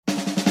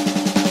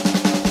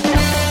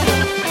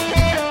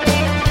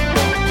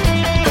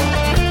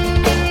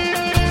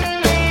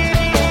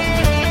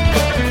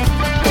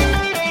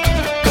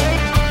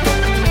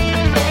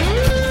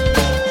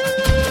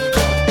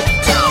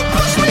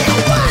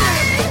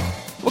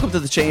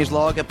Welcome to the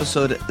Changelog,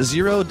 episode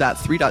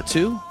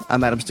 0.3.2.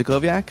 I'm Adam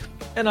Stakoviak.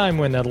 And I'm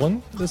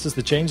Wynn. This is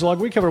the Changelog.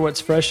 We cover what's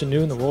fresh and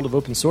new in the world of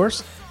open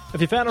source.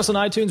 If you found us on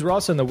iTunes, we're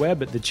also on the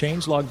web at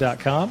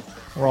thechangelog.com.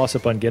 We're also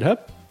up on GitHub.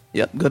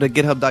 Yep, go to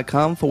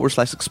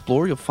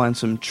github.com/explore. You'll find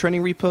some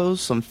trending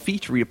repos, some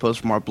feature repos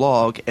from our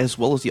blog, as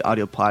well as the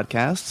audio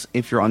podcasts.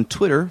 If you're on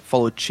Twitter,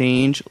 follow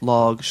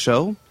Changelog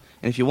Show.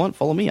 And if you want,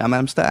 follow me. I'm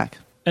Adam Stack.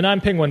 And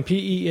I'm Penguin,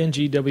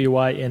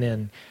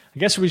 Pengwynn. I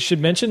guess we should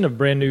mention a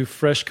brand new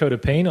fresh coat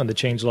of paint on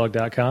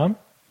thechangelog.com.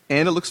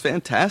 And it looks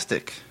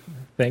fantastic.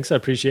 Thanks, I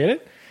appreciate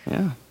it.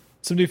 Yeah.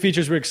 Some new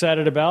features we're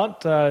excited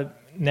about.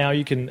 Now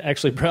you can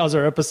actually browse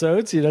our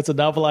episodes. That's a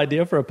novel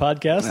idea for a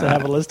podcast to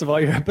have a list of all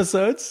your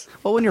episodes.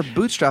 Well, when you're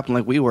bootstrapping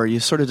like we were, you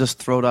sort of just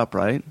throw it up,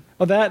 right?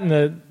 Well, that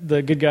and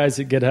the good guys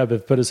at GitHub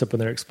have put us up on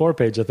their Explore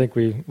page. I think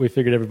we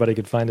figured everybody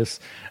could find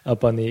us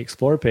up on the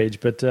Explore page.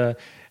 But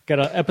got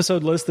an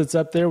episode list that's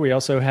up there. We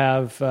also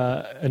have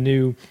a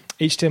new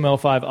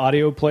HTML5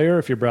 audio player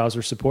if your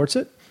browser supports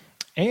it.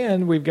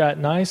 And we've got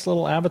nice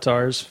little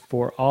avatars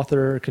for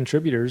author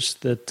contributors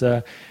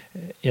that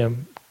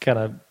kind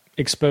of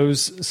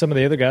expose some of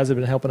the other guys that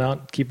have been helping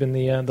out keeping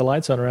the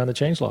lights on around the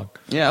changelog.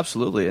 Yeah,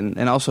 absolutely.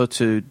 And also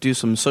to do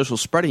some social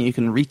spreading, you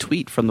can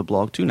retweet from the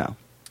blog too now.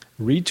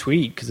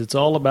 Retweet, because it's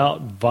all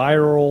about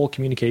viral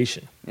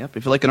communication. Yep.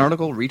 If you like an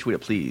article, retweet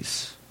it,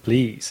 please.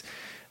 Please.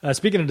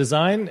 Speaking of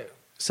design,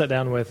 sat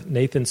down with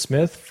Nathan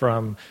Smith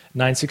from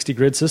 960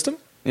 Grid System.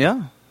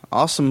 Yeah,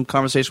 awesome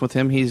conversation with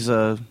him. He's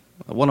I'm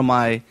one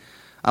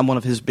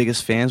of his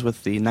biggest fans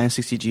with the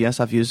 960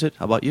 GS. I've used it.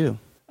 How about you?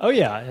 Oh,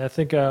 yeah. I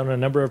think on a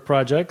number of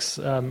projects.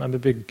 I'm a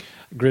big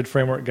grid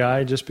framework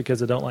guy just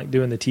because I don't like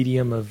doing the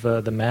tedium of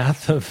the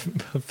math of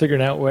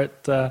figuring out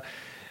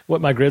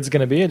what my grid's going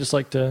to be. I just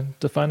like to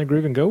find a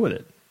groove and go with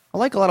it. I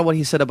like a lot of what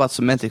he said about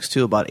semantics,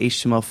 too, about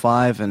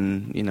HTML5.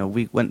 And,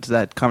 we went to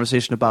that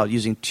conversation about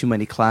using too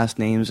many class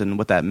names and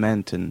what that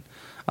meant. And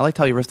I liked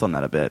how he riffed on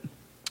that a bit.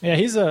 Yeah,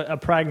 he's a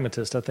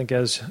pragmatist, I think,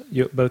 as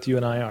both you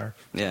and I are.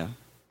 Yeah.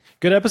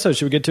 Good episode.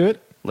 Should we get to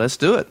it? Let's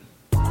do it.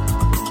 All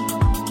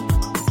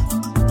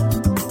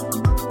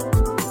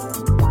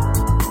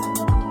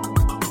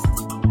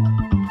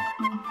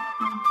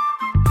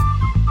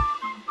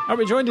right,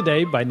 we're joined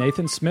today by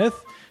Nathan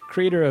Smith,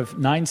 creator of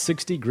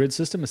 960 Grid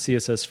System, a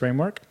CSS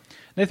framework.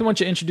 Nathan, why don't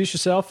you introduce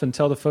yourself and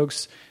tell the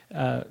folks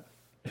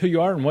who you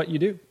are and what you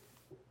do?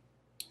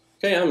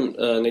 Okay, I'm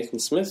Nathan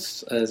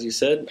Smith, as you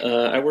said.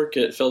 I work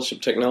at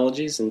Fellowship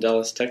Technologies in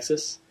Dallas,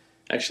 Texas.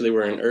 Actually,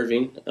 we're in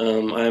Irving.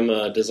 I'm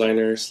a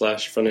designer /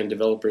 front-end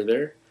developer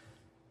there.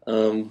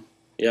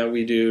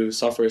 We do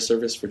software as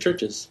service for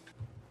churches.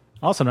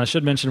 Awesome. I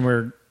should mention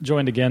we're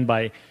joined again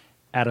by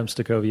Adam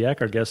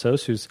Stakoviak, our guest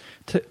host, who's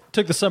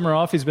took the summer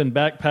off. He's been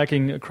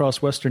backpacking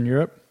across Western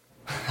Europe.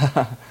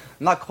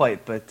 Not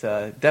quite, but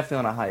definitely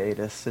on a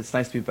hiatus. It's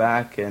nice to be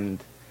back,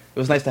 and it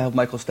was nice to have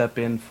Michael step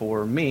in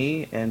for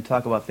me and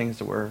talk about things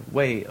that were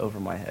way over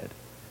my head.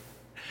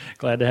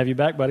 Glad to have you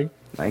back, buddy.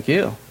 Thank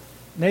you.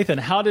 Nathan,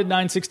 how did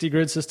 960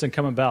 Grid System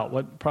come about?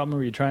 What problem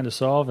were you trying to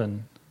solve?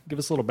 And give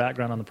us a little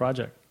background on the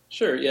project.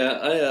 Sure, yeah.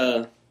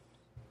 I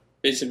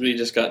basically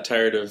just got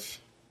tired of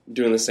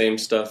doing the same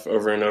stuff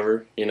over and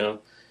over.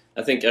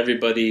 I think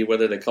everybody,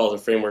 whether they call it a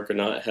framework or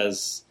not,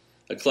 has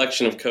a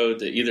collection of code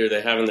that either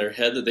they have in their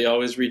head that they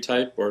always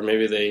retype, or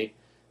maybe they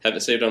have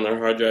it saved on their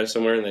hard drive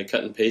somewhere and they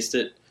cut and paste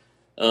it.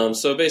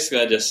 So basically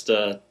I just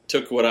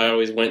took what I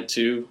always went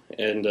to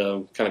and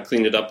kind of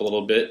cleaned it up a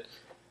little bit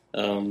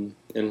and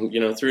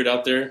threw it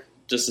out there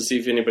just to see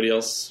if anybody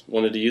else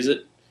wanted to use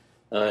it.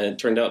 It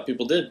turned out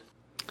people did.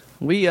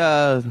 We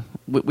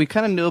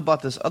kind of knew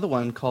about this other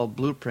one called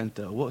Blueprint,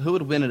 though. Who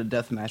would win in a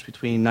death match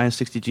between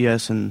 960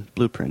 GS and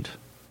Blueprint?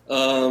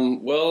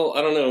 Well,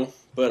 I don't know,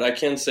 but I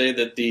can say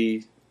that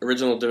the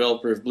original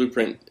developer of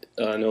Blueprint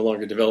no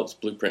longer develops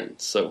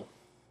Blueprint, so...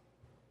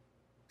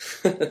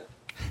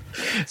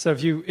 So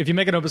if you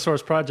make an open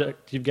source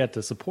project, you've got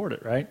to support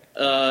it, right?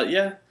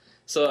 Yeah.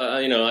 So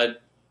I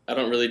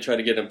don't really try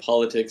to get in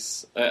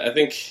politics. I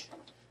think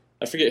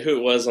I forget who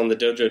it was on the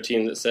Dojo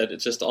team that said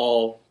it's just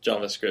all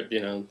JavaScript.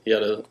 He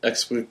had an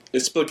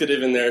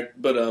explicative in there,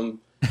 but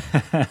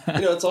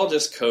it's all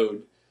just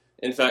code.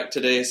 In fact,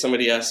 today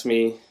somebody asked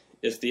me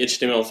if the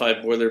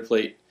HTML5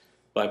 boilerplate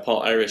by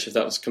Paul Irish, if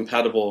that was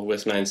compatible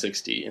with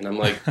 960, and I'm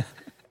like.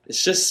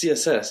 It's just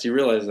CSS. You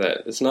realize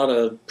that. It's not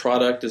a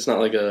product. It's not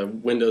like a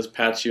Windows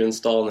patch you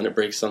install and then it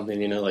breaks something,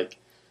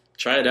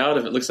 try it out.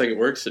 If it looks like it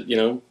works, it,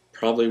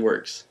 probably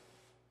works.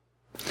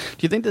 Do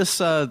you think this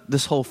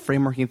whole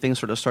frameworking thing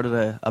sort of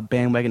started a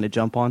bandwagon to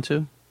jump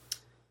onto?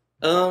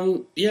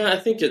 Yeah, I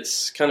think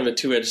it's kind of a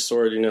two-edged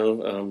sword,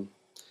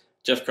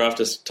 Jeff Croft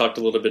has talked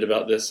a little bit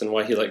about this and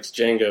why he likes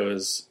Django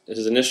is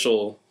his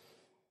initial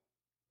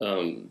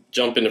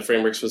jump into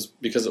frameworks was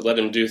because it let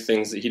him do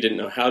things that he didn't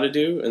know how to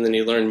do, and then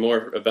he learned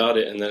more about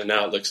it, and then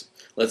now it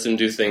lets him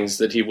do things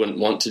that he wouldn't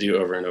want to do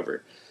over and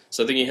over.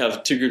 So I think you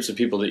have two groups of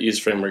people that use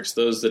frameworks,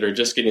 those that are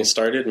just getting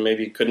started and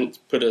maybe couldn't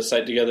put a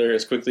site together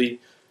as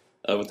quickly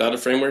without a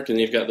framework, and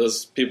you've got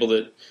those people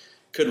that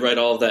could write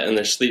all of that in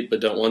their sleep but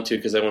don't want to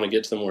because they want to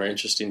get to the more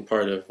interesting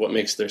part of what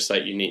makes their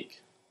site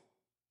unique.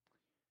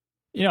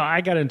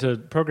 I got into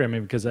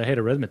programming because I hate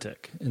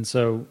arithmetic. And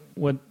so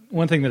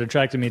one thing that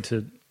attracted me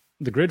to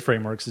the grid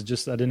frameworks is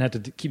just I didn't have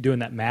to keep doing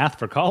that math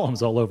for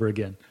columns all over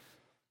again.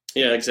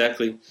 Yeah,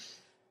 exactly.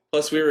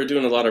 Plus, we were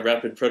doing a lot of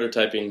rapid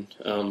prototyping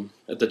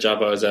at the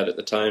job I was at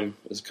the time.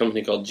 It was a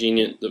company called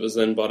Genient that was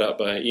then bought out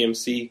by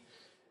EMC.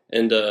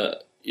 And,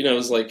 it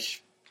was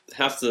like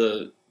half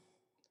the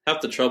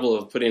trouble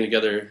of putting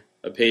together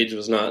a page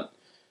was not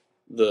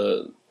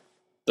the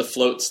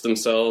floats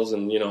themselves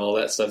and, all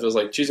that stuff. It was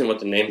like choosing what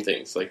to name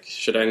things. Like,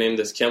 should I name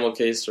this camel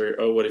case?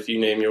 Or, what if you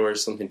name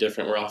yours something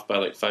different? We're off by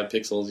like 5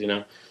 pixels,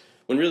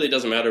 When really it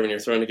doesn't matter when you're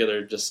throwing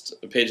together just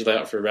a page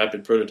layout for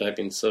rapid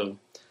prototyping. So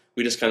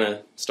we just kind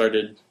of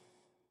started,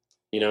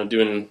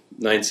 doing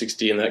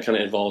 960, and that kind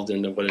of evolved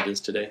into what it is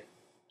today.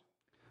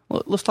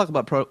 Well, let's talk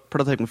about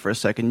prototyping for a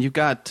second. You've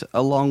got,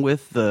 along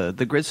with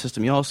the grid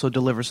system, you also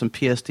deliver some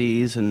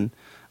PSDs and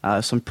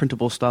some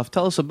printable stuff.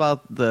 Tell us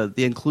about the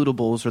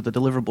includables or the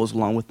deliverables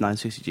along with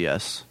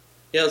 960GS.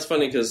 Yeah, it's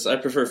funny because I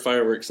prefer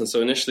Fireworks, and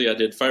so initially I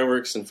did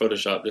Fireworks and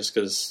Photoshop just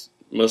because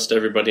most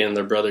everybody and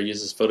their brother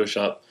uses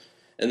Photoshop.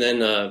 And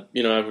then,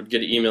 I would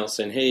get an email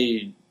saying,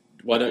 hey,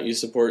 why don't you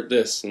support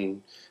this,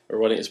 or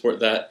why don't you support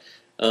that?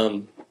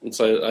 And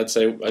so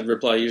I'd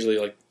reply usually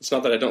like, it's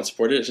not that I don't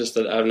support it, it's just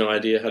that I have no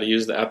idea how to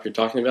use the app you're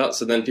talking about.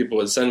 So then people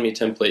would send me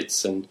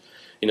templates and,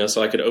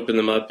 so I could open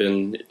them up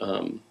in,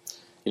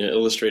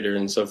 Illustrator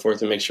and so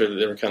forth and make sure that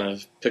they were kind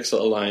of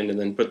pixel aligned and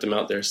then put them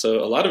out there.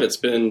 So a lot of it's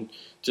been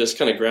just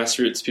kind of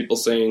grassroots, people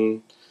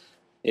saying,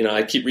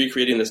 I keep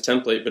recreating this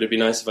template, but it'd be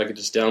nice if I could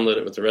just download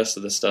it with the rest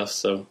of the stuff.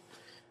 So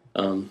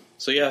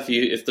yeah,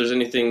 if there's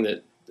anything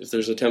if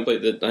there's a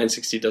template that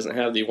 960 doesn't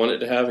have that you want it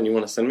to have and you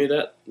want to send me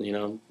that,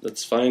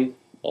 that's fine.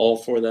 All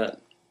for that.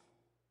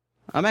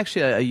 I'm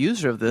actually a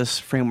user of this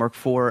framework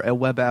for a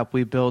web app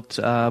we built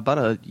about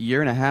a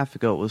year and a half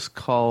ago. It was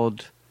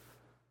called,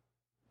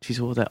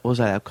 what was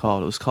that app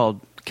called? It was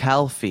called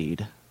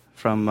CalFeed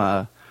from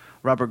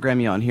Robert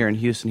Gremion here in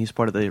Houston. He's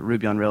part of the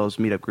Ruby on Rails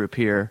meetup group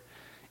here.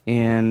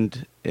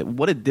 And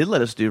what it did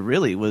let us do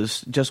really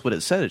was just what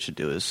it said it should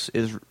do,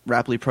 is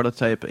rapidly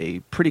prototype a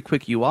pretty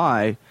quick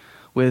UI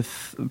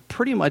with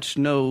pretty much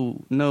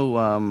no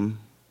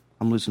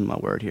I'm losing my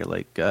word here.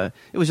 It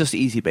was just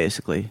easy,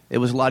 basically. It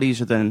was a lot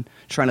easier than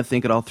trying to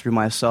think it all through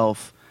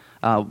myself.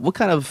 What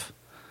kind of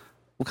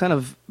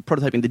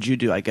prototyping did you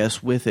do, I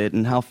guess, with it,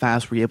 and how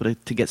fast were you able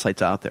to get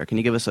sites out there? Can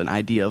you give us an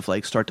idea of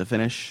start to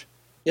finish?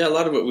 Yeah, a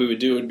lot of what we would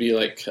do would be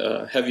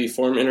heavy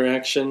form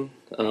interaction.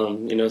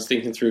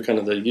 Thinking through kind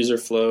of the user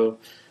flow,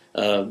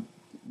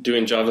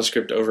 doing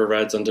JavaScript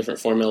overrides on different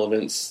form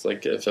elements.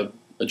 Like if a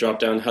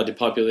dropdown had to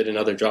populate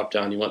another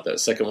dropdown, you want that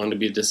second one to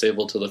be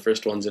disabled till the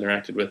first one's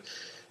interacted with.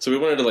 So we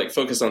wanted to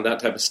focus on that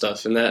type of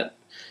stuff and that,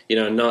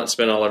 not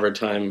spend all of our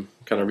time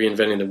kind of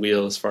reinventing the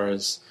wheel as far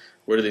as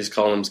where do these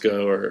columns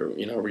go, or, are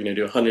we going to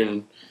do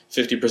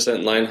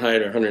 150% line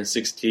height or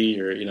 160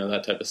 or,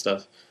 that type of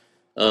stuff.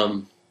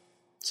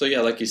 So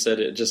yeah, like you said,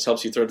 it just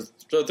helps you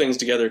throw things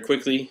together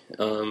quickly,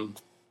 kind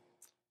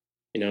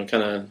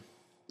of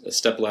a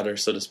step ladder,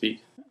 so to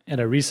speak. At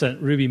a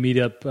recent Ruby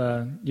meetup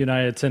you and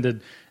I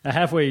attended, I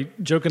halfway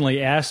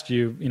jokingly asked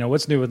you,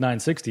 what's new with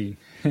 960?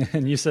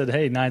 And you said,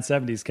 hey,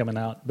 970 is coming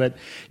out. But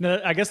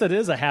I guess that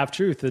is a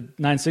half-truth, that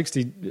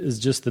 960 is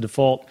just the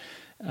default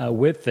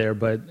width there.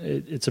 But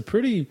it's a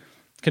pretty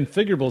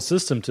configurable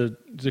system to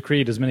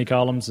create as many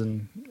columns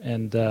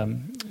and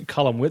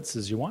column widths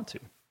as you want to.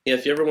 Yeah,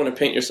 if you ever want to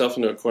paint yourself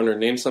into a corner,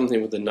 name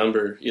something with a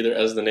number, either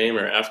as the name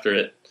or after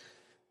it.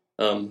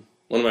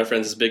 One of my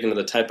friends is big into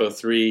the Typo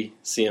 3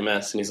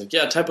 CMS, and he's like,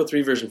 yeah, Typo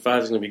 3 version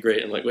 5 is going to be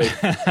great. I'm like, wait,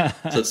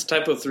 so it's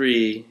Typo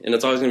 3, and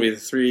it's always going to be the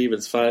 3, but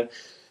it's 5.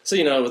 So,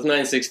 with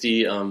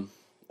 960, I don't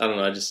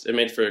know, it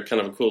made for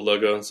kind of a cool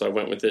logo, and so I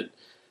went with it.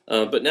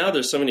 But now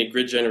there's so many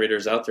grid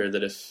generators out there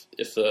that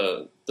if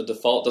the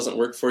default doesn't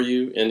work for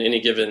you in any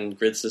given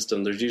grid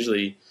system, there's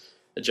usually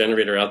a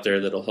generator out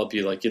there that'll help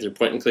you either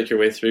point and click your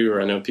way through,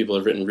 or I know people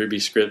have written Ruby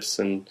scripts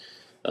and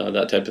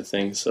that type of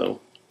thing, so...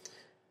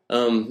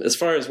 as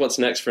far as what's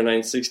next for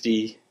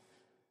 960,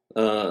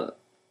 I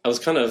was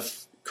kind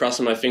of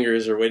crossing my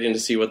fingers or waiting to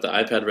see what the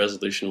iPad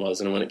resolution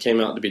was. And when it came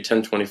out to be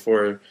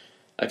 1024,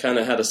 I kind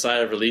of had a sigh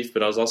of relief,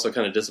 but I was also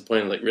kind of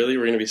disappointed. Like, really?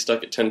 We're going to be stuck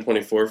at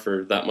 1024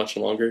 for that much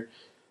longer?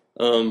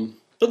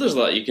 But there's a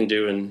lot you can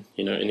do in,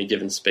 any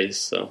given space.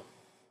 So,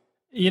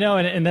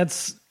 and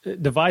that's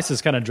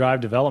devices kind of drive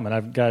development.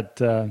 I've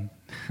got...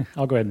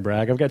 I'll go ahead and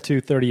brag. I've got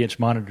 2 30-inch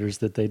monitors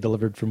that they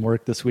delivered from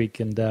work this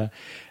week. And,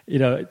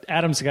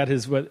 Adam's got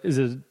his, what is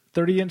it,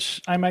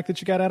 30-inch iMac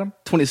that you got, Adam?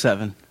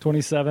 27.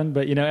 27.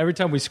 But, every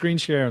time we screen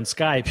share on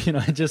Skype,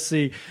 I just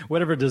see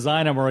whatever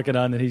design I'm working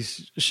on that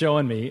he's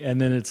showing me. And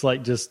then it's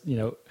just,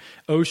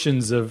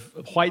 oceans of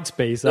white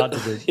space out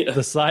to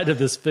the side of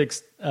this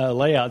fixed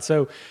layout.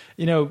 So,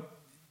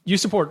 you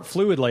support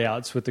fluid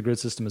layouts with the grid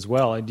system as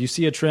well. Do you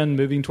see a trend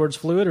moving towards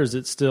fluid, or is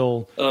it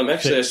still actually,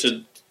 fixed? I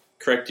should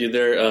correct you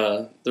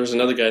there. There's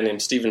another guy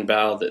named Stephen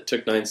Bao that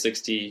took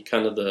 960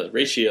 kind of the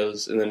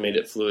ratios and then made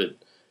it fluid.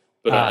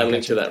 But I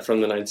linked to that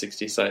from the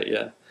 960 site.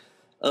 Yeah,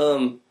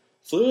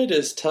 fluid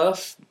is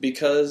tough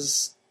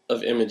because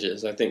of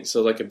images. I think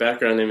so. Like a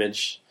background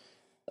image,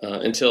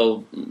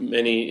 until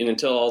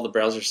all the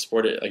browsers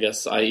support it. I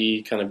guess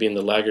IE kind of being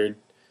the laggard.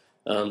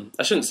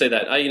 I shouldn't say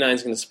that. IE9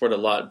 is going to support a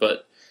lot,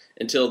 but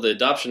until the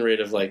adoption rate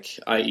of like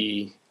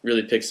IE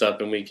really picks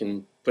up and we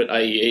can put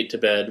IE8 to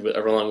bed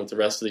along with the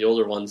rest of the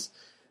older ones,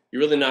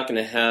 you're really not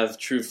going to have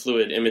true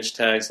fluid image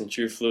tags and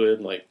true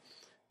fluid like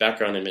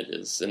background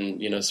images.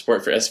 And,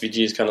 support for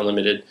SVG is kind of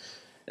limited.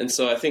 And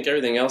so I think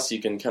everything else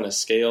you can kind of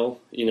scale.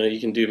 You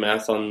can do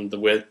math on the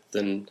width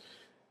and,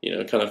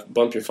 kind of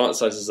bump your font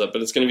sizes up.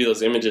 But it's going to be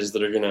those images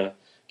that are going to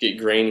get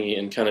grainy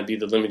and kind of be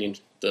the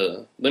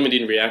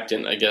limiting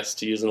reactant, I guess,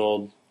 to use an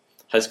old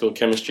high school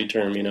chemistry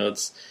term.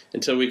 It's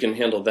until we can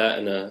handle that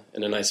in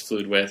a nice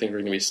fluid way, I think we're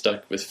going to be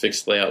stuck with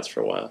fixed layouts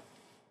for a while.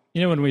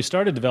 When we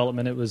started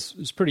development, it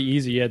was pretty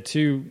easy. You had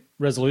two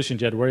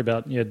resolutions you had to worry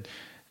about.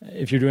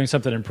 If you're doing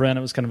something in print,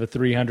 it was kind of a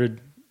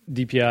 300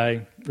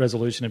 DPI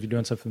resolution. If you're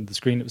doing something with the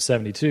screen, it was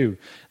 72. And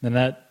then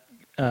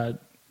that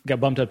got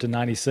bumped up to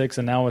 96.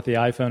 And now with the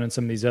iPhone and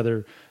some of these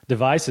other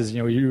devices,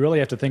 you really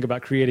have to think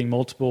about creating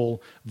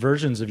multiple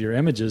versions of your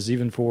images,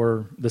 even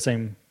for the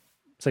same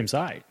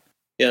site.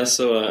 Yeah,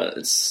 so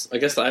I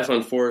guess the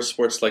iPhone 4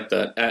 supports like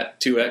the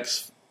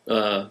 @2x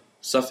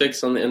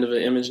suffix on the end of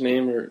an image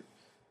name or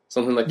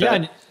something like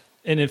that. Yeah,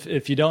 and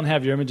if you don't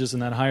have your images in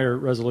that higher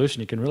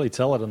resolution, you can really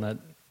tell it on that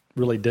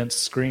really dense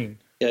screen.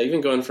 Yeah,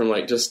 even going from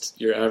like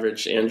just your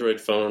average Android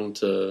phone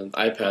to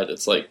iPad,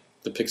 it's like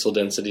the pixel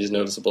density is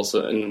noticeable.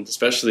 So, and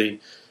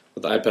especially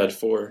with the iPad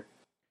 4.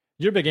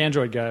 You're a big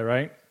Android guy,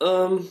 right?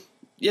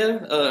 Yeah.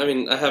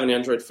 I have an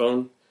Android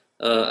phone.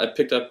 I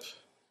picked up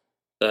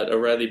that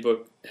O'Reilly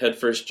book, Head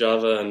First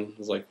Java, and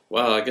was like,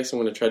 wow, I guess I'm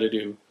going to try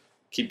to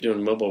keep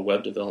doing mobile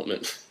web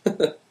development.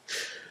 I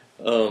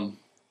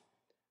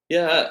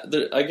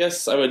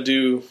guess I would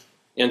do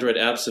Android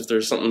apps if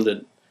there's something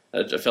that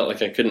I felt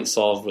like I couldn't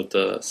solve with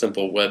a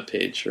simple web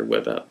page or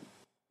web app.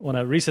 On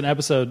a recent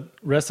episode,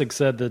 Ressig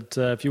said that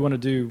if you want to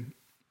do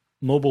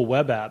mobile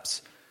web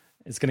apps,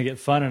 it's going to get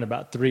fun in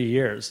about 3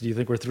 years. Do you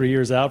think we're 3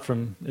 years out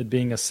from it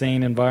being a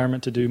sane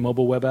environment to do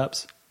mobile web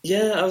apps?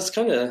 Yeah,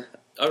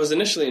 I was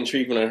initially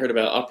intrigued when I heard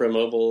about Opera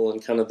Mobile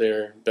and kind of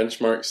their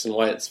benchmarks and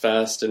why it's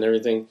fast and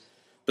everything.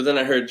 But then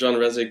I heard John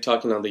Resig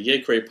talking on the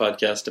Yayquery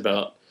podcast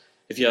about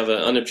if you have an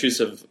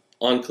unobtrusive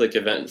on-click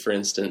event, for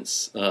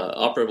instance,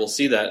 Opera will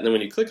see that, and then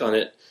when you click on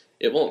it,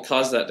 it won't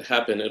cause that to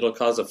happen. It'll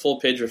cause a full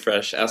page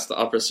refresh, ask the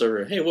Opera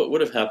server, hey, what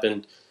would have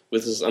happened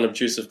with this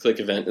unobtrusive click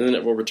event? And then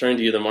it will return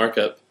to you the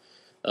markup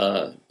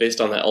based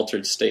on that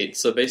altered state.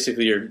 So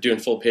basically you're doing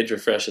full page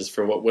refreshes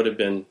for what would have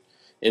been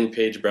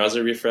in-page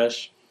browser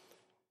refresh.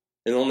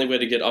 And the only way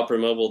to get Opera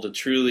Mobile to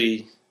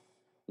truly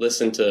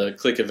listen to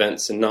click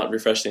events and not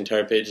refresh the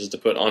entire page is to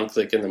put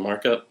on-click in the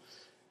markup.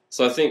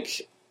 So I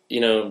think,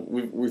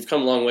 we've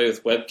come a long way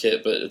with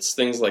WebKit, but it's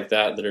things like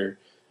that are,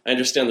 I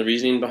understand the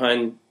reasoning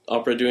behind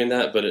Opera doing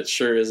that, but it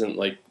sure isn't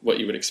like what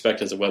you would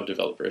expect as a web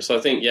developer. So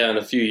I think, in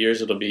a few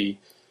years it'll be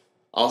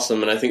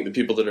awesome. And I think the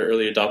people that are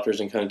early adopters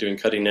and kind of doing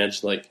cutting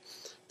edge, like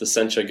the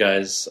Sencha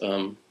guys,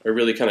 are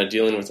really kind of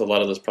dealing with a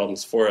lot of those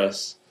problems for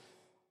us.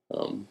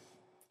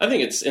 I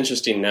think it's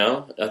interesting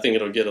now. I think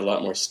it'll get a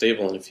lot more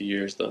stable in a few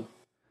years, though.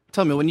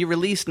 Tell me, when you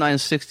released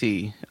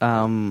 960,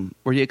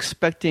 were you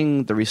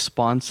expecting the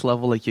response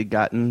level like you'd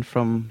gotten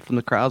from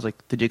the crowds?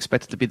 Like, did you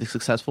expect it to be this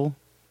successful?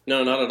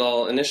 No, not at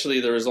all.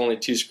 Initially, there was only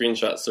 2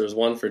 screenshots. There was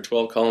one for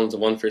 12 columns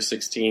and one for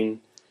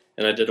 16,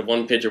 and I did a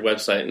one-pager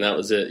website, and that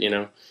was it,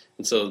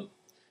 And so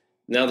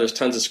now there's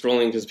tons of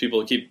scrolling because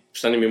people keep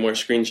sending me more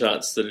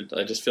screenshots that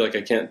I just feel like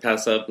I can't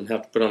pass up and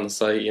have to put on the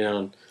site,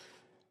 And,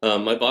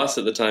 my boss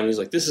at the time, he was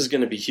like, this is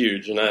going to be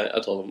huge. And I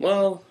told him,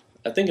 well,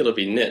 I think it'll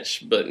be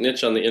niche, but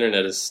niche on the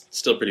internet is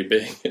still pretty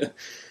big.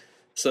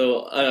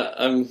 So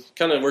I'm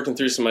kind of working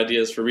through some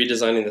ideas for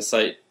redesigning the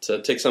site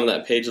to take some of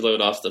that page load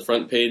off the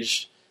front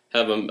page,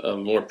 have a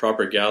more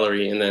proper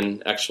gallery, and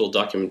then actual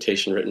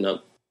documentation written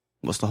up.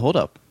 What's the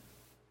holdup?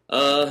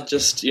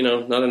 Just,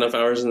 not enough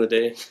hours in the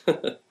day.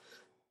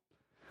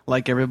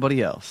 Like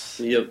everybody else.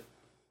 Yep.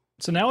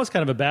 So now it's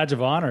kind of a badge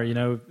of honor,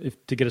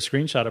 to get a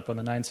screenshot up on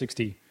the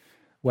 960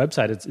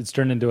 website. It's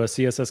turned into a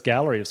CSS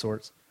gallery of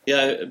sorts.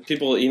 Yeah,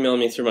 people email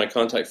me through my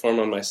contact form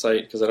on my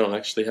site because I don't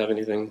actually have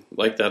anything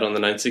like that on the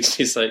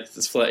 960 site.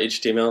 It's flat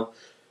HTML.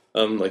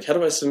 Like, how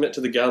do I submit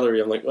to the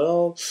gallery? I'm like,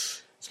 well,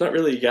 it's not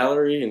really a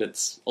gallery, and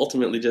it's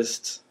ultimately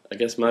just, I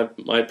guess, my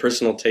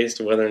personal taste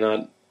of whether or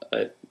not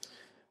I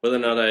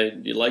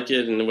like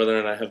it and whether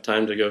or not I have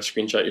time to go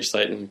screenshot your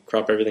site and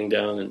crop everything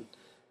down.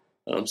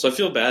 And so I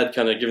feel bad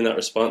kind of giving that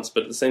response,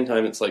 but at the same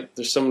time, it's like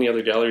there's so many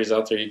other galleries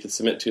out there you could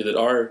submit to that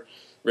are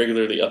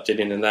regularly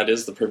updating, and that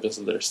is the purpose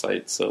of their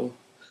site. So.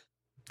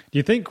 Do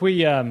you think we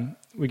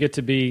get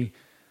to be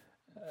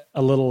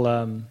a little,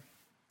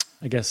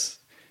 I guess,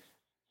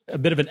 a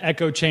bit of an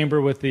echo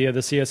chamber with the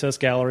CSS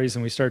galleries,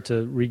 and we start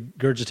to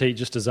regurgitate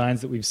just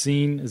designs that we've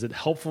seen? Is it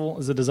helpful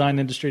as a design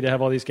industry to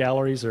have all these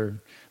galleries,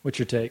 or what's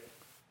your take?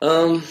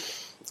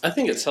 I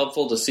think it's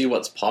helpful to see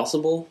what's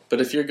possible,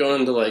 but if you're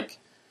going to, like,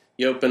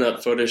 you open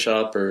up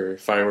Photoshop or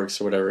Fireworks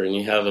or whatever, and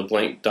you have a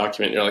blank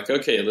document, you're like,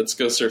 okay, let's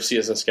go surf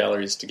CSS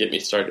galleries to get me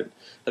started.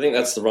 I think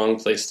that's the wrong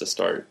place to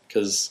start,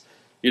 because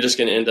you're just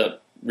going to end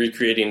up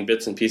recreating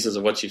bits and pieces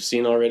of what you've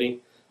seen already.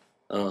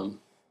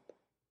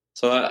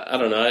 So I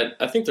don't know.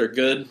 I think they're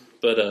good,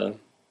 but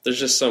there's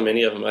just so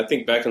many of them. I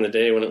think back in the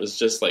day when it was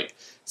just like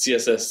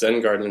CSS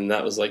Zen Garden, and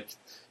that was like,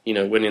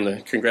 winning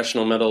the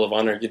Congressional Medal of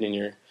Honor, getting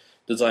your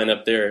design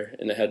up there,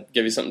 and it had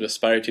give you something to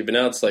aspire to. But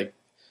now it's like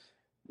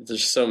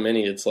there's so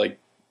many. It's like,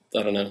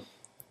 I don't know.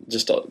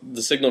 Just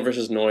the signal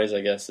versus noise,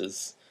 I guess,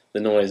 the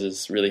noise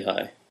is really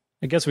high.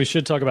 I guess we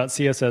should talk about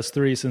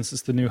CSS3 since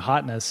it's the new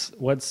hotness.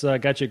 What's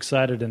got you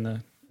excited in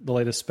the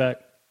latest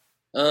spec?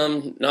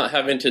 Not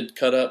having to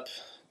cut up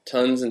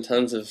tons and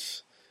tons of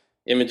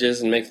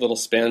images and make little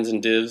spans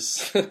and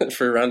divs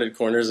for rounded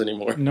corners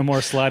anymore. No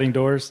more sliding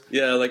doors?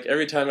 Yeah, like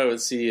every time I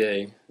would see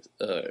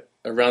a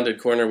rounded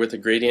corner with a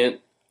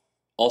gradient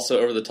also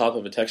over the top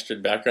of a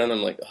textured background,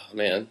 I'm like, oh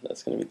man,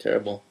 that's going to be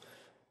terrible.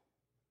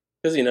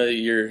 Because,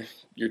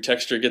 your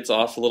texture gets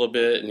off a little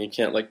bit and you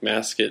can't like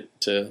mask it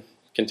to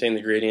contain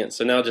the gradient.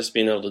 So now just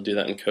being able to do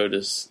that in code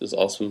is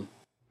awesome.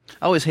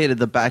 I always hated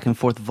the back and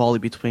forth volley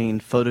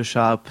between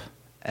Photoshop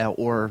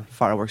or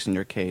Fireworks in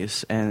your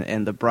case,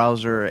 and the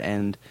browser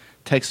and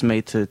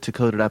TextMate to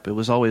code it up. It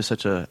was always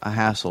such a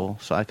hassle,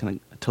 so I can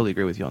totally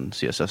agree with you on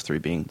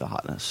CSS3 being the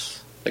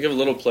hotness. I give a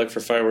little plug for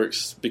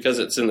Fireworks because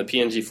it's in the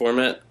PNG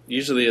format.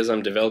 Usually as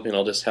I'm developing,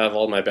 I'll just have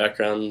all my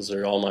backgrounds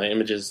or all my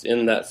images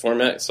in that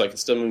format so I can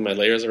still move my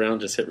layers around,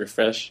 just hit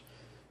refresh.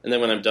 And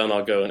then when I'm done,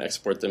 I'll go and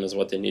export them as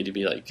what they need to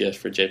be, like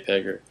GIF or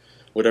JPEG or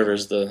whatever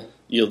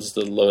yields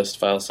the lowest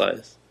file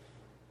size.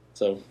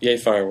 So, yay,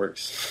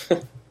 Fireworks.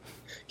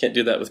 Can't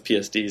do that with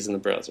PSDs in the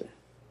browser.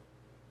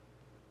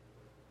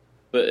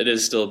 But it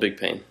is still a big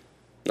pain,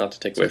 not to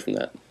take away from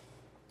that.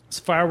 Is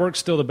Fireworks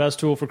still the best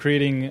tool for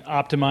creating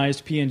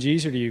optimized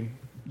PNGs, or do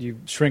you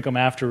shrink them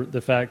after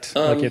the fact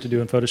like you have to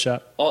do in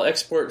Photoshop? I'll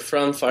export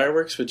from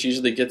Fireworks, which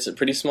usually gets it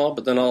pretty small,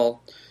 but then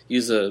I'll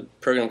use a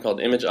program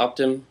called Image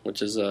Optim,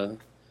 which is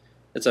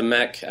it's a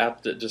Mac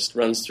app that just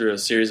runs through a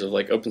series of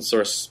like open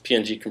source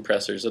PNG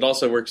compressors. It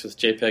also works with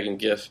JPEG and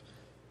GIF.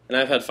 And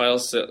I've had file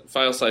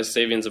size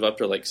savings of up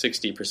to like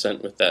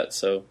 60% with that,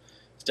 so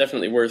it's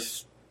definitely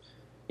worth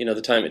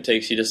the time it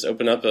takes. You just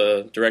open up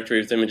a directory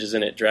with images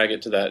in it, drag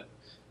it to that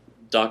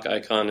dock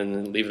icon, and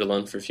then leave it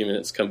alone for a few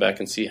minutes, come back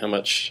and see how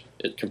much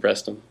it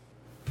compressed them.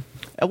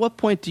 At what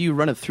point do you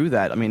run it through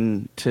that? I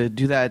mean, to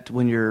do that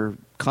when you're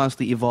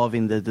constantly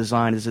evolving the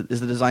design, is the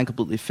design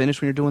completely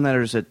finished when you're doing that,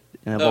 or is it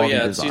an evolving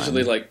design? It's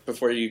usually like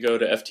before you go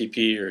to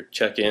FTP or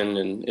check in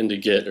and into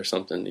Git or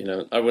something.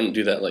 I wouldn't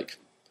do that like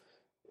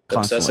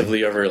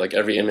obsessively over like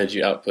every image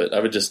you output. I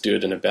would just do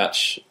it in a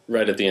batch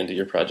right at the end of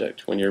your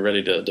project when you're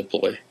ready to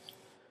deploy.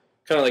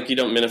 Kind of like you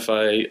don't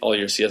minify all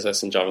your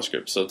CSS and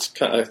JavaScript, so it's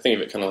I think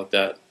of it kind of like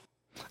that.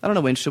 I don't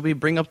know, Wayne. Should we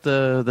bring up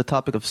the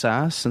topic of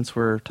Sass since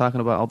we're talking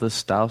about all this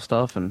style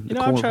stuff and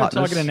I've tried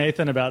talking to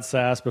Nathan about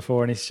Sass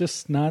before, and he's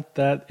just not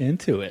that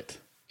into it.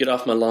 Get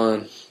off my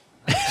lawn.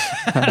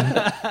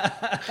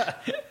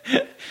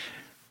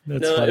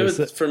 It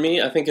was for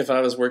me. I think if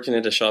I was working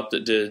at a shop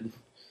that did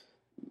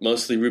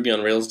mostly Ruby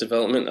on Rails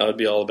development, I would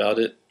be all about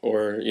it,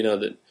 or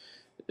that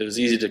it was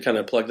easy to kind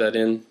of plug that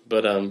in.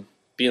 But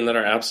being that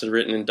our apps are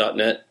written in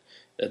 .NET,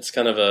 it's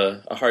kind of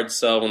a hard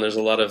sell when there's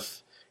a lot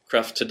of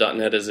cruft to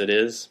 .NET as it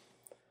is.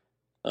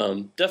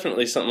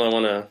 Definitely something I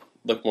want to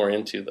look more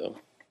into, though,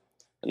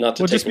 not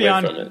to take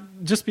away from it.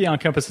 Just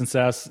beyond Compass and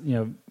Sass,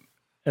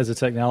 as a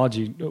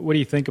technology, what do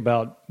you think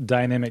about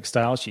dynamic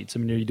style sheets? I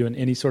mean, are you doing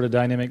any sort of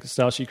dynamic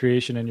style sheet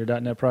creation in your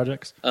 .NET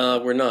projects?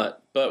 We're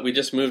not, but we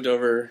just moved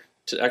over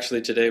to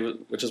actually today,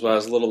 which is why I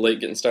was a little late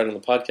getting started on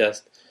the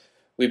podcast.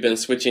 We've been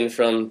switching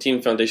from Team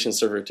Foundation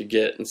Server to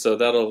Git, and so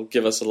that'll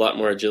give us a lot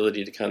more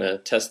agility to kind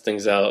of test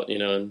things out,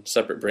 in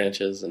separate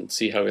branches and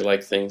see how we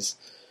like things.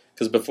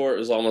 Because before it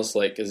was almost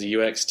like as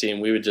a UX team,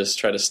 we would just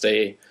try to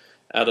stay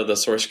out of the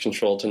source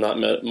control to not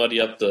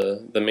muddy up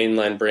the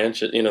mainline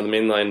branch, the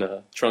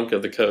mainline trunk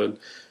of the code.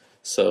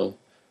 So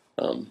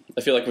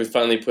I feel like we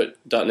finally put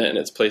 .NET in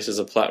its place as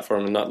a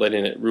platform and not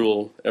letting it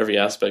rule every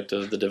aspect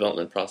of the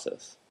development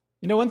process.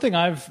 One thing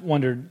I've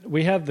wondered,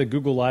 we have the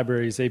Google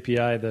Libraries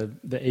API,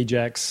 the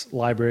Ajax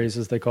libraries,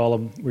 as they call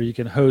them, where you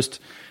can host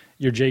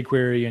your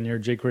jQuery and your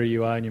jQuery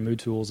UI and your Mood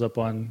tools up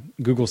on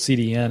Google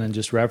CDN and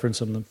just reference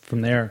them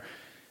from there.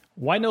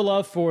 Why no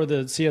love for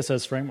the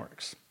CSS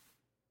frameworks?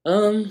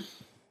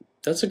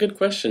 That's a good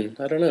question.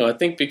 I don't know. I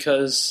think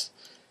because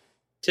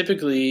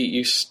typically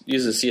you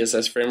use a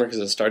CSS framework as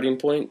a starting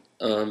point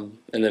and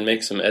then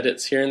make some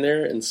edits here and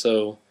there, and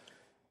so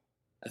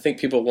I think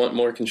people want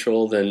more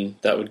control than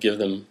that would give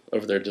them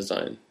over their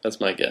design. That's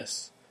my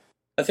guess.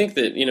 I think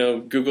that,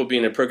 Google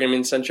being a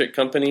programming-centric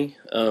company,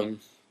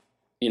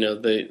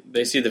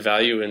 they see the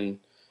value in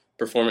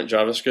performant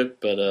JavaScript,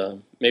 but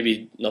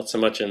maybe not so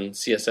much in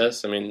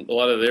CSS. I mean, a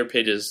lot of their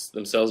pages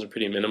themselves are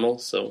pretty minimal,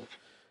 so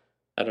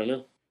I don't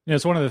know. Yeah,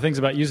 it's one of the things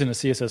about using a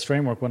CSS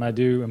framework when I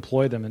do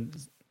employ them, and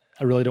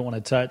I really don't want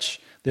to touch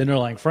the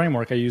underlying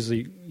framework. I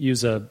usually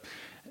use a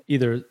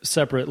either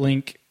separate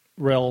link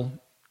rel,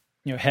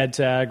 head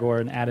tag or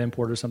an add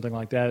import or something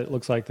like that. It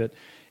looks like that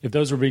if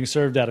those were being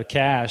served out of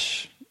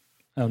cache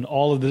on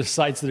all of the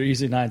sites that are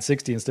using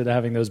 960, instead of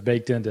having those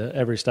baked into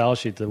every style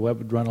sheet, the web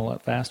would run a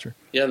lot faster.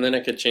 Yeah, and then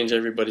I could change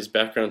everybody's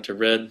background to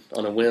red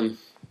on a whim.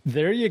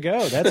 There you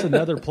go. That's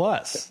another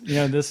plus.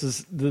 This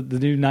is the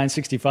new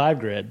 965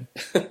 grid.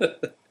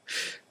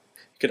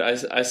 Could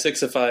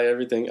I6ify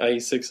everything,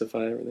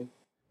 IE6ify everything.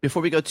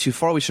 Before we go too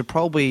far, we should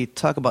probably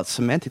talk about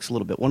semantics a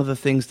little bit. One of the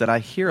things that I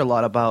hear a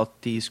lot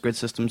about these grid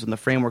systems and the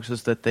frameworks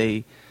is that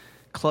they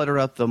clutter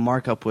up the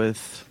markup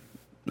with,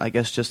 I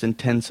guess, just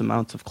intense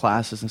amounts of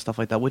classes and stuff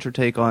like that. What's your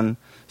take on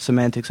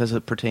semantics as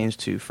it pertains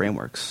to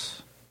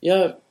frameworks?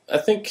 Yeah, I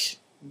think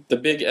the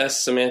big S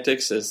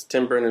semantics, as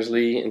Tim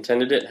Berners-Lee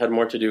intended it, had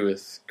more to do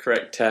with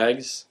correct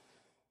tags.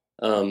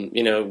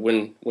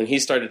 When he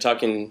started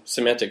talking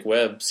semantic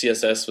web,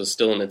 CSS was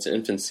still in its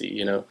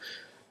infancy.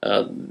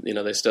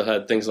 They still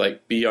had things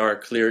like BR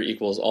clear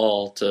equals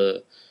all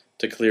to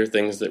clear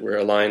things that were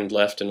aligned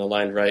left and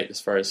aligned right as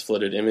far as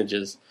floated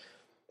images.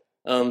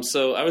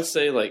 So I would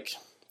say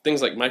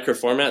things like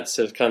microformats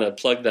have kind of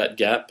plugged that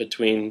gap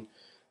between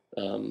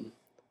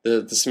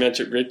the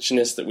semantic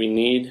richness that we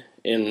need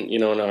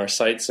in our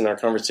sites and our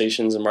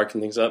conversations and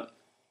marking things up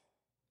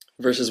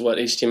versus what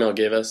HTML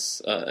gave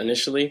us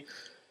initially.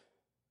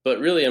 But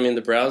really, I mean,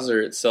 the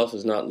browser itself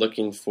is not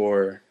looking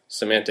for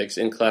semantics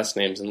in class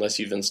names unless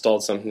you've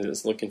installed something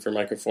that's looking for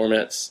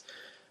microformats.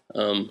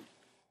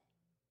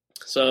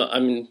 So, I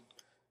mean,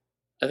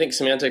 I think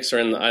semantics are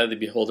in the eye of the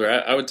beholder.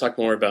 I would talk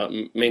more about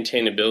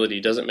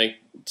maintainability. Does it make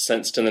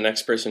sense to the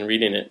next person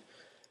reading it?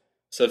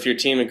 So if your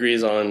team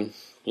agrees on,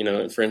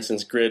 for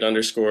instance, grid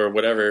underscore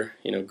whatever,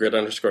 grid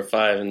underscore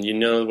 5, and you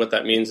know what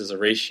that means as a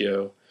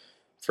ratio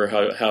for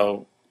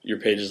how your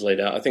page is laid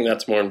out, I think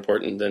that's more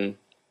important than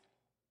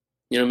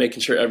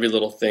making sure every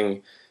little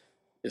thing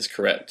is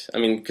correct. I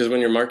mean, because when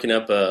you're marking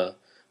up a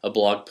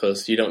blog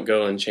post, you don't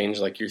go and change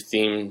your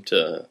theme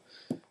to,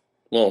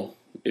 well,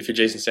 if you're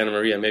Jason Santa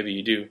Maria, maybe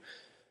you do.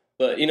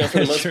 But, for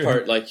the most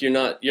part, you're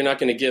not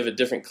going to give a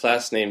different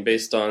class name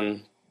based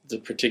on the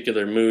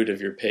particular mood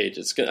of your page.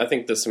 I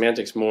think the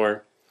semantics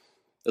more,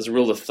 as a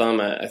rule of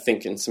thumb, I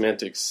think in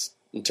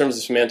terms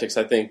of semantics,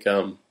 I think,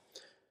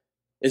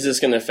 is this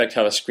going to affect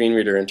how a screen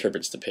reader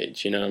interprets the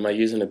page? Am I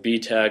using a B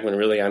tag when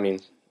really I mean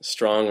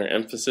strong or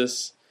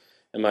emphasis?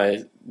 Am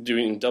I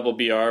doing double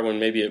BR when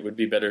maybe it would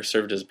be better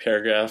served as a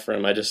paragraph? Or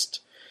am I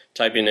just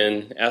typing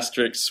in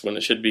asterisks when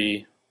it should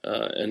be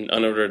an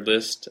unordered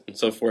list and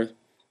so forth?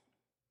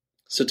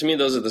 So to me,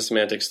 those are the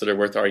semantics that are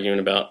worth arguing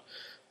about.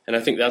 And I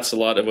think that's a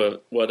lot of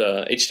what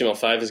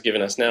HTML5 has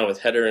given us now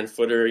with header and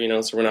footer,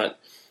 so we're not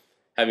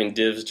having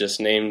divs just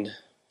named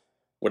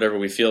whatever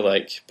we feel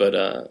like,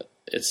 but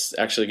it's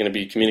actually going to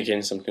be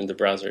communicating something to the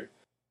browser.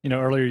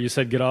 Earlier you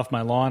said, get off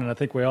my lawn, and I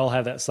think we all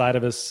have that side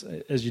of us.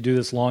 As you do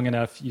this long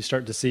enough, you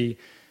start to see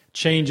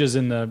changes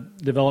in the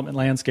development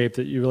landscape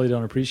that you really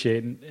don't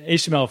appreciate. And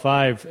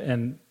HTML5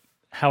 and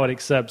how it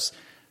accepts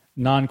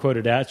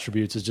non-quoted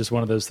attributes is just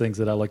one of those things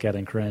that I look at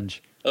and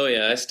cringe. Oh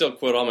yeah, I still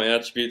quote all my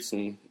attributes,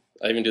 and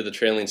I even do the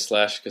trailing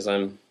slash because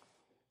I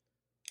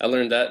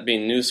learned that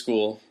being new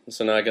school,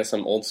 so now I guess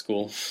I'm old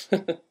school.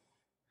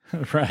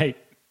 Right.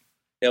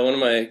 Yeah, one of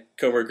my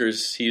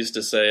coworkers, he used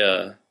to say,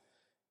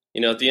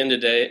 at the end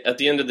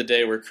of the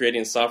day, we're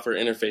creating software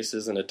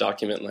interfaces in a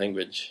document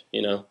language.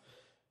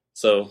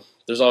 So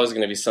there's always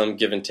going to be some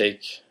give and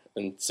take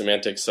in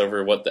semantics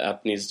over what the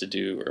app needs to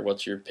do or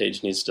what your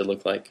page needs to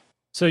look like.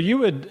 So you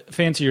would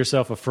fancy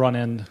yourself a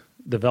front-end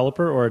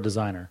developer or a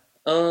designer?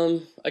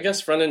 I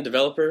guess front-end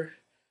developer,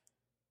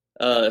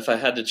 if I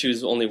had to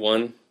choose only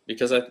one,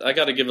 because I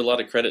got to give a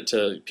lot of credit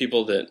to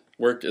people that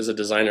work as a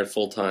designer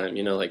full-time.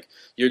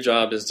 Your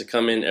job is to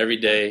come in every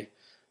day,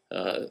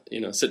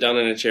 sit down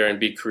in a chair and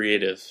be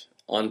creative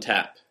on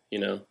tap,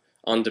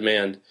 on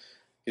demand.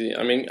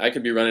 I mean, I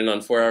could be running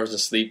on 4 hours of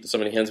sleep.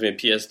 Somebody hands me a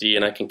PSD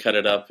and I can cut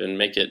it up and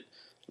make it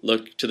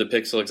look to the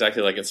pixel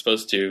exactly like it's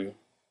supposed to,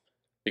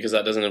 because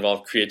that doesn't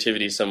involve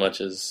creativity so much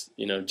as,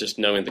 just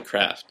knowing the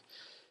craft.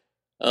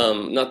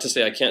 Not to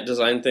say I can't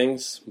design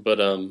things,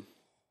 but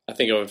I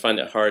think I would find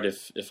it hard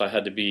if I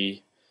had to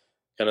be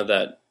kind of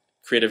that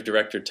creative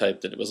director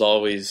type that was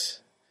always,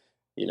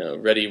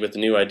 ready with a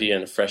new idea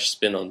and a fresh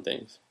spin on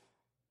things.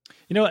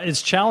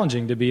 It's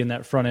challenging to be in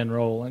that front end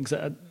role.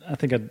 I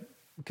think I'd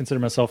consider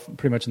myself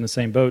pretty much in the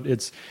same boat.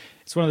 It's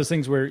one of those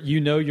things where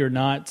you're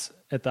not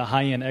at the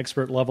high end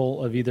expert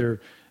level of either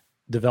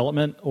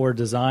development or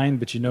design,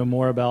 but you know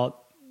more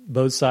about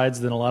both sides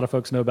than a lot of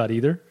folks know about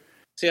either.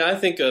 See, I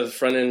think of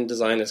front end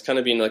design as kind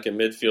of being like a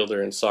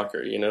midfielder in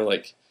soccer.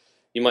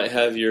 You might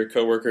have your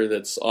coworker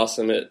that's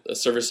awesome at a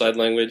server-side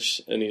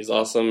language, and he's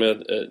awesome at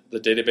the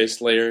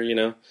database layer,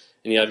 and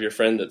you have your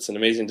friend that's an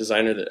amazing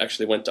designer that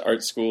actually went to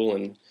art school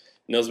and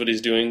knows what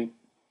he's doing.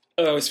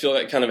 I always feel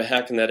like kind of a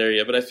hack in that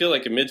area, but I feel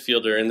like a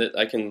midfielder in that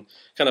I can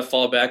kind of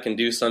fall back and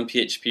do some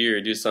PHP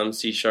or do some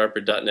C# or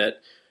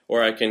 .NET,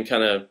 or I can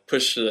kind of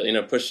push to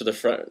the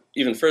front,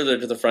 even further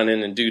to the front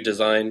end and do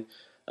design.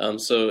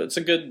 So it's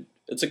a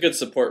good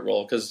support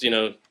role because,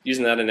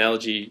 using that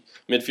analogy,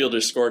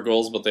 midfielders score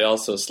goals, but they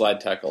also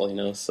slide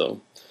tackle,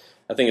 so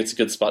I think it's a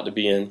good spot to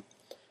be in.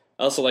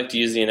 I also like to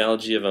use the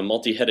analogy of a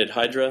multi-headed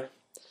hydra.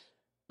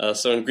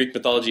 So in Greek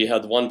mythology, you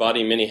had one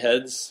body, many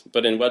heads,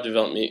 but in web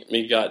development,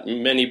 you got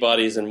many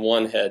bodies in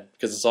one head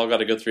because it's all got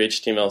to go through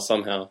HTML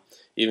somehow.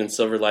 Even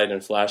Silverlight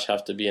and Flash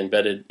have to be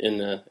embedded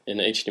in an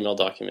HTML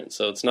document.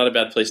 So it's not a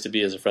bad place to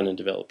be as a front-end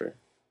developer.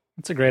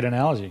 That's a great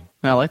analogy.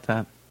 I like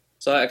that.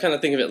 So I kind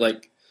of think of it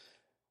like,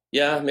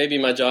 yeah, maybe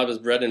my job is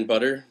bread and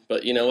butter,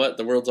 but you know what?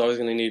 The world's always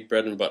going to need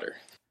bread and butter.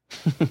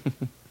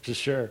 For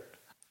sure.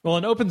 Well,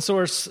 in open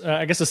source,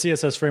 I guess the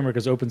CSS framework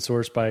is open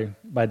source by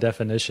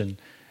definition.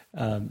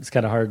 It's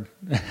kind of hard.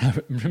 I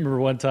remember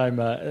one time,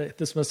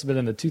 this must have been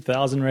in the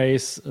 2000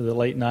 race, the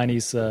late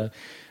 90s,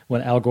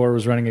 when Al Gore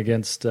was running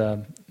against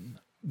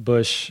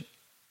Bush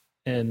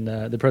in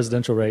the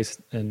presidential race,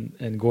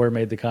 and Gore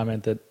made the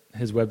comment that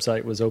his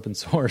website was open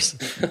source.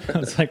 I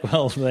was like,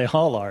 well, they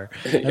all are.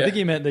 Yeah. I think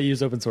he meant they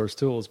use open source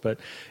tools, but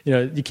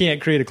you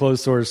can't create a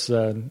closed source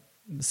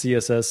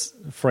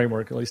CSS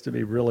framework. At least it'd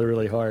be really,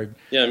 really hard.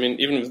 Yeah, I mean,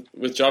 even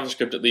with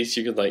JavaScript, at least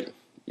you could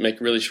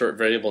make really short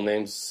variable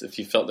names if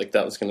you felt like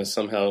that was going to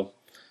somehow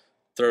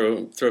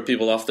throw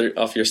people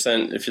off your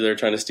scent if they're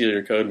trying to steal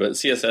your code. But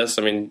CSS,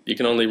 I mean, you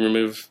can only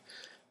remove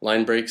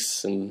line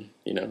breaks and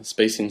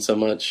spacing so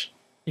much.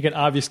 You can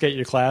obfuscate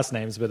your class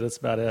names, but that's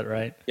about it,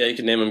 right? Yeah, you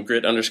can name them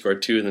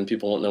grit_2, and then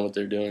people won't know what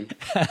they're doing.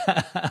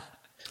 I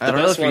don't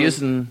know if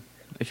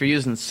you're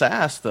using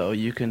Sass though.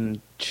 You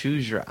can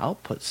choose your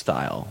output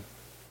style.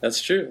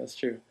 That's true.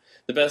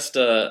 The best,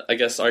 I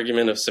guess,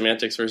 argument of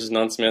semantics versus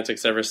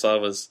non-semantics I ever saw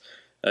was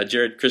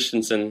Jared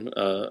Christensen,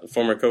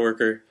 former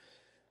coworker.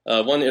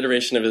 One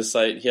iteration of his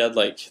site, he had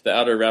the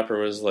outer wrapper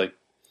was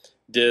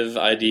div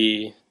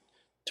ID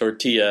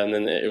tortilla, and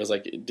then it was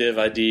div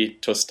ID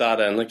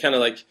tostada, and kind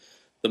of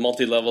the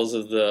multi-levels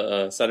of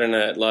the Saturday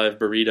Night Live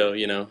burrito,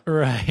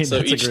 Right. So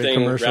that's each thing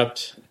commercial.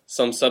 wrapped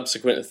some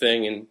subsequent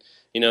thing,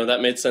 and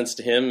that made sense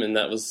to him, and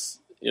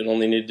it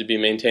only needed to be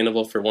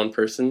maintainable for one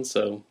person.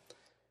 So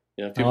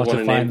people want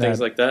to name things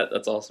like that.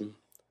 That's awesome.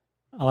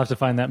 I'll have to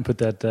find that and put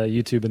that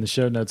YouTube in the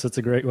show notes. That's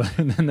a great one.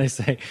 And then they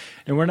say,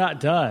 and we're not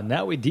done.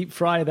 Now we deep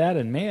fry that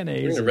in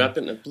mayonnaise. We're going to wrap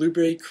it in a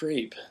blueberry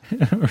crepe.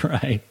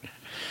 Right.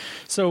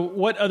 So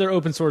what other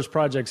open source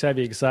projects have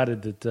you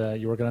excited that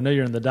you're working on? I know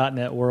you're in the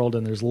 .NET world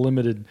and there's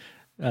limited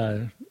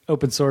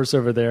open source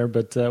over there,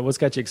 but what's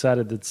got you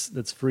excited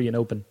that's free and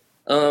open?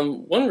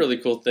 One really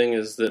cool thing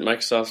is that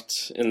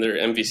Microsoft, in their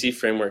MVC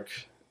framework,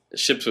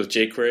 ships with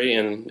jQuery,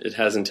 and it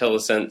has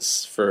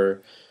IntelliSense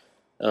for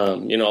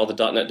all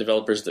the .NET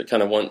developers that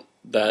kind of want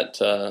that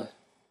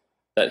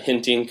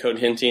code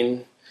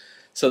hinting.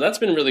 So that's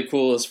been really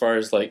cool as far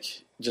as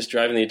just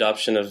driving the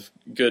adoption of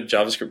good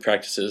JavaScript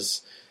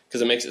practices,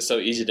 because it makes it so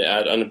easy to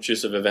add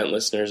unobtrusive event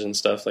listeners and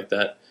stuff like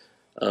that.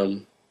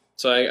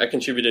 So I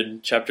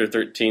contributed Chapter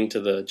 13 to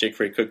the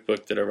jQuery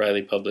cookbook that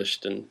O'Reilly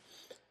published, and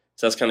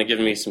so that's kind of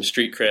given me some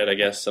street cred, I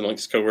guess,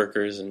 amongst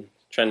coworkers and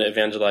trying to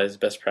evangelize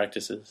best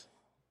practices.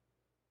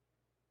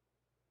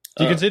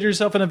 Do you consider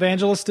yourself an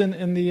evangelist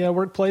in the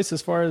workplace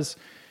as far as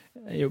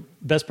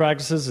best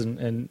practices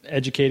and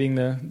educating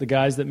the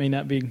guys that may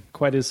not be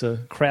quite as a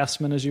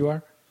craftsman as you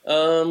are?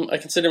 I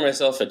consider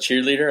myself a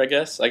cheerleader, I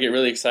guess. I get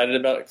really excited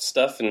about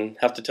stuff and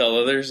have to tell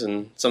others,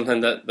 and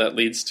sometimes that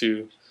leads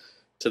to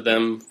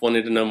them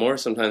wanting to know more.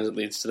 Sometimes it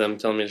leads to them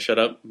telling me to shut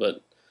up.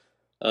 But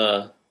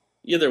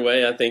either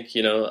way, I think,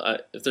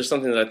 if there's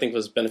something that I think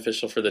was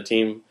beneficial for the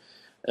team,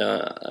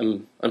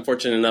 I'm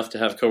fortunate enough to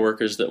have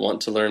coworkers that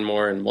want to learn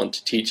more and want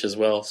to teach as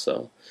well.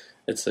 So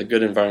it's a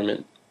good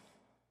environment.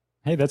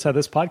 Hey, that's how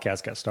this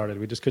podcast got started.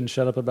 We just couldn't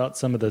shut up about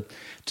some of the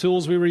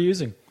tools we were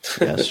using.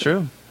 Yeah, that's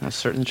true. That's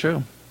certainly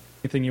true.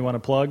 Anything you want to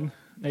plug,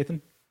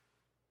 Nathan?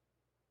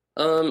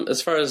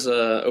 As far as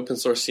open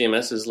source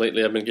CMSs,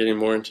 lately I've been getting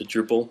more into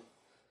Drupal.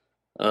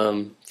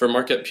 For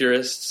markup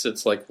purists,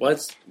 it's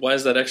why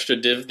is that extra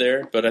div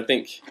there? But I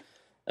think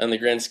in the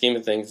grand scheme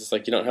of things, it's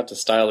you don't have to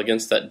style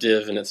against that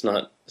div, and it's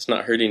not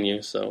hurting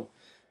you. So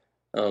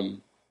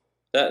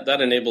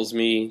that enables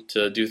me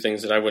to do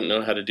things that I wouldn't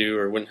know how to do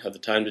or wouldn't have the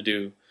time to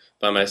do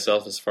by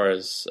myself, as far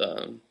as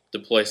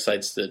deploy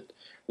sites that are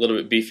a little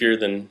bit beefier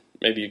than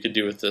maybe you could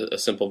do with a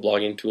simple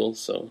blogging tool.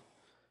 So,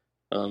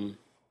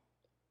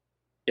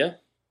 yeah,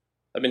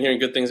 I've been hearing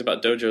good things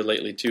about Dojo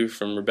lately too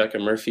from Rebecca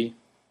Murphy.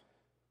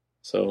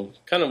 So,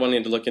 kind of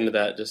wanting to look into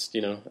that. Just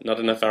not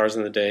enough hours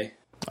in the day.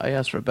 Oh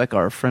yes, Rebecca,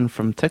 our friend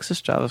from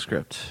Texas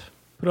JavaScript.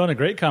 Put on a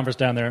great conference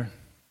down there.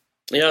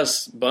 Yeah, I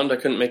was bummed I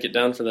couldn't make it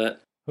down for that.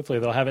 Hopefully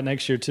they'll have it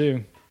next year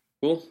too.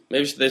 Cool.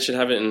 Maybe they should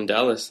have it in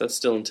Dallas. That's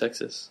still in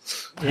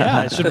Texas.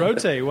 Yeah, it should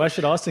rotate. Why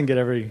should Austin get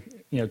every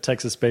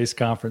Texas-based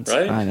conference?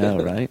 Right? I know,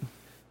 right?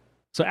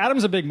 So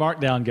Adam's a big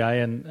Markdown guy,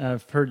 and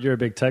I've heard you're a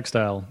big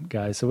textile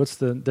guy. So what's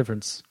the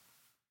difference?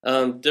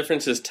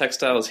 Difference is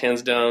textile is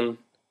hands down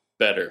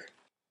better.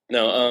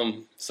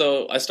 No,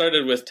 so I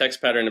started with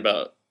text pattern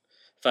about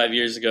 5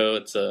 years ago.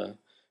 It's a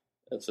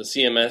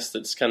CMS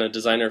that's kind of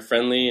designer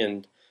friendly,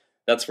 and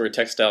that's where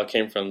textile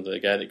came from. The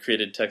guy that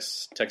created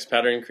text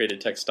pattern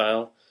created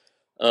textile.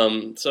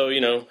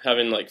 So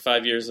having like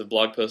 5 years of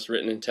blog posts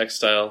written in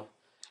textile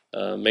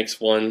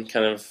makes one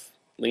kind of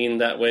lean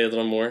that way a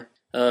little more.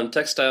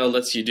 Textile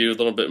lets you do a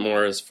little bit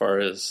more as far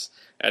as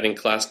adding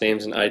class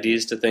names and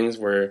IDs to things,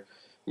 where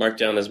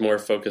Markdown is more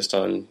focused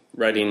on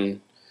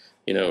writing,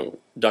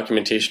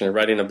 documentation or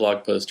writing a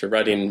blog post or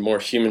writing more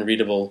human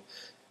readable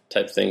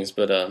type things.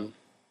 But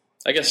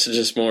I guess it's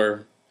just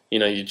more,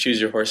 you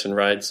choose your horse and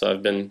ride. So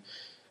I've been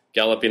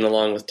galloping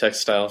along with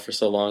textile for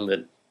so long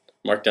that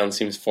Markdown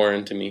seems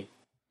foreign to me.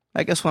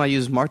 I guess when I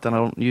use Markdown, I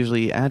don't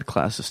usually add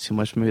classes too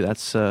much. Maybe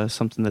that's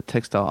something that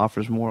textile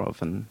offers more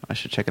of, and I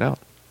should check it out.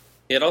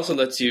 It also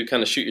lets you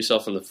kind of shoot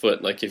yourself in the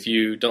foot. Like if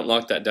you don't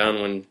lock that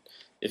down,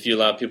 if you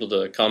allow people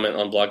to comment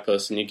on blog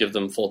posts and you give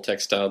them full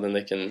textile, then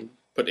they can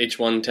put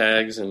H1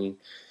 tags and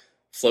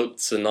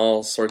floats and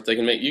all sorts. You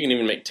can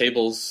even make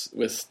tables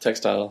with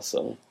textile.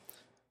 So you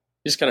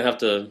just kind of have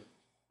to.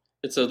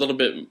 It's a little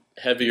bit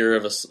heavier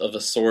of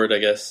a sword, I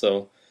guess.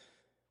 So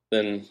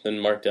than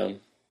Markdown.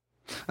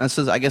 And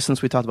so I guess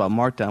since we talked about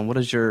Markdown, what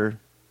is your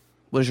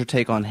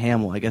take on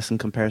HAML? I guess in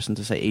comparison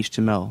to say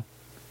HTML.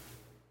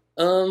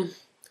 I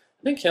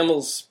think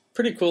HAML's a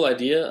pretty cool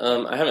idea.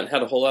 I haven't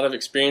had a whole lot of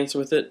experience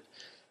with it.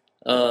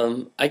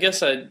 I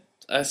guess I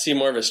see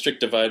more of a strict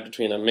divide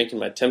between I'm making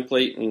my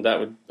template, and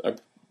I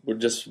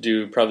would just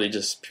do probably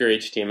just pure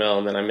HTML,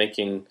 and then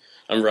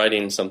I'm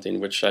writing something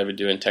which I would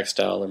do in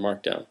textile or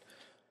Markdown.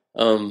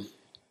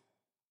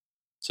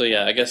 So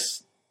yeah, I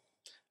guess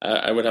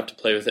I would have to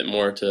play with it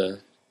more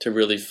to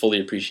really fully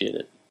appreciate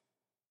it.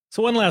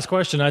 So one last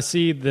question. I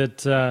see that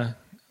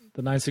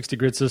the 960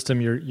 grid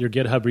system, your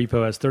GitHub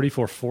repo has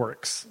 34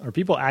 forks. Are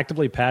people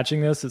actively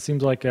patching this? It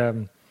seems like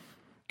kind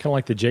of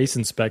like the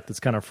JSON spec that's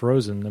kind of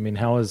frozen. I mean,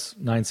 how is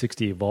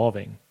 960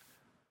 evolving?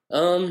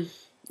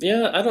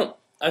 Yeah,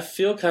 I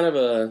feel kind of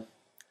an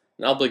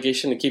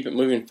obligation to keep it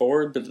moving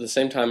forward, but at the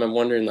same time, I'm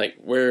wondering like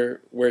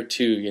where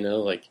to,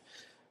 like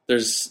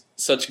there's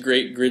such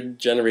great grid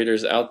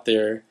generators out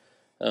there.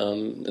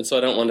 And so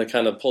I don't want to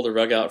kind of pull the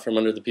rug out from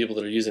under the people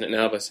that are using it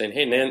now by saying,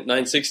 hey,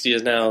 960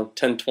 is now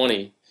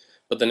 1020,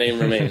 but the name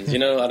remains. I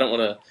don't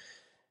want to,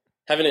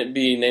 having it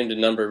be named a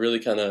number really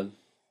kind of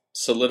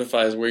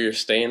solidifies where you're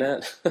staying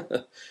at.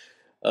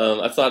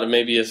 I thought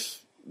maybe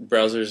if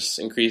browsers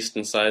increased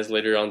in size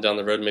later on down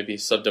the road, maybe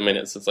subdomain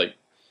it. So it's like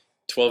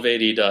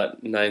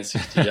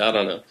 1280.960. I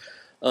don't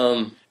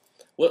know.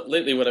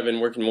 What I've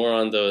been working more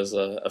on though is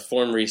a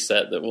form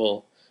reset that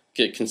will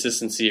get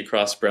consistency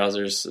across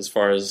browsers as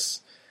far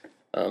as,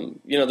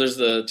 there's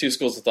the two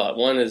schools of thought.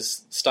 One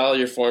is style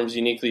your forms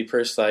uniquely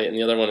per site, and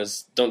the other one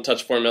is don't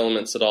touch form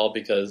elements at all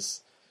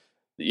because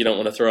you don't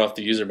want to throw off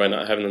the user by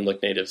not having them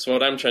look native. So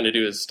what I'm trying to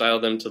do is style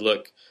them to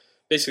look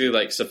basically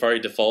like Safari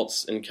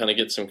defaults and kind of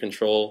get some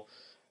control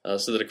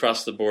so that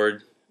across the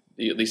board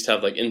you at least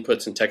have like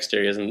inputs and text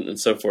areas and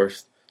so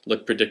forth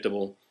look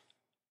predictable.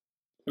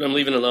 But I'm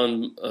leaving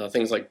alone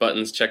things like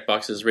buttons,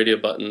 checkboxes, radio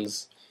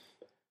buttons,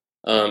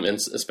 and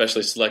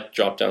especially select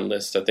drop-down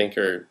lists, I think,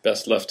 are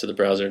best left to the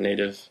browser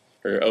native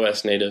or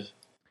OS native.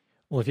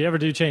 Well, if you ever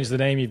do change the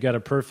name, you've got a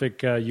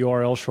perfect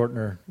URL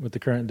shortener with the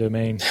current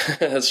domain.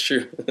 That's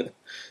true. All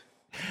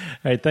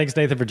right. Thanks,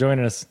 Nathan, for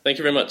joining us. Thank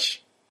you very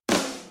much.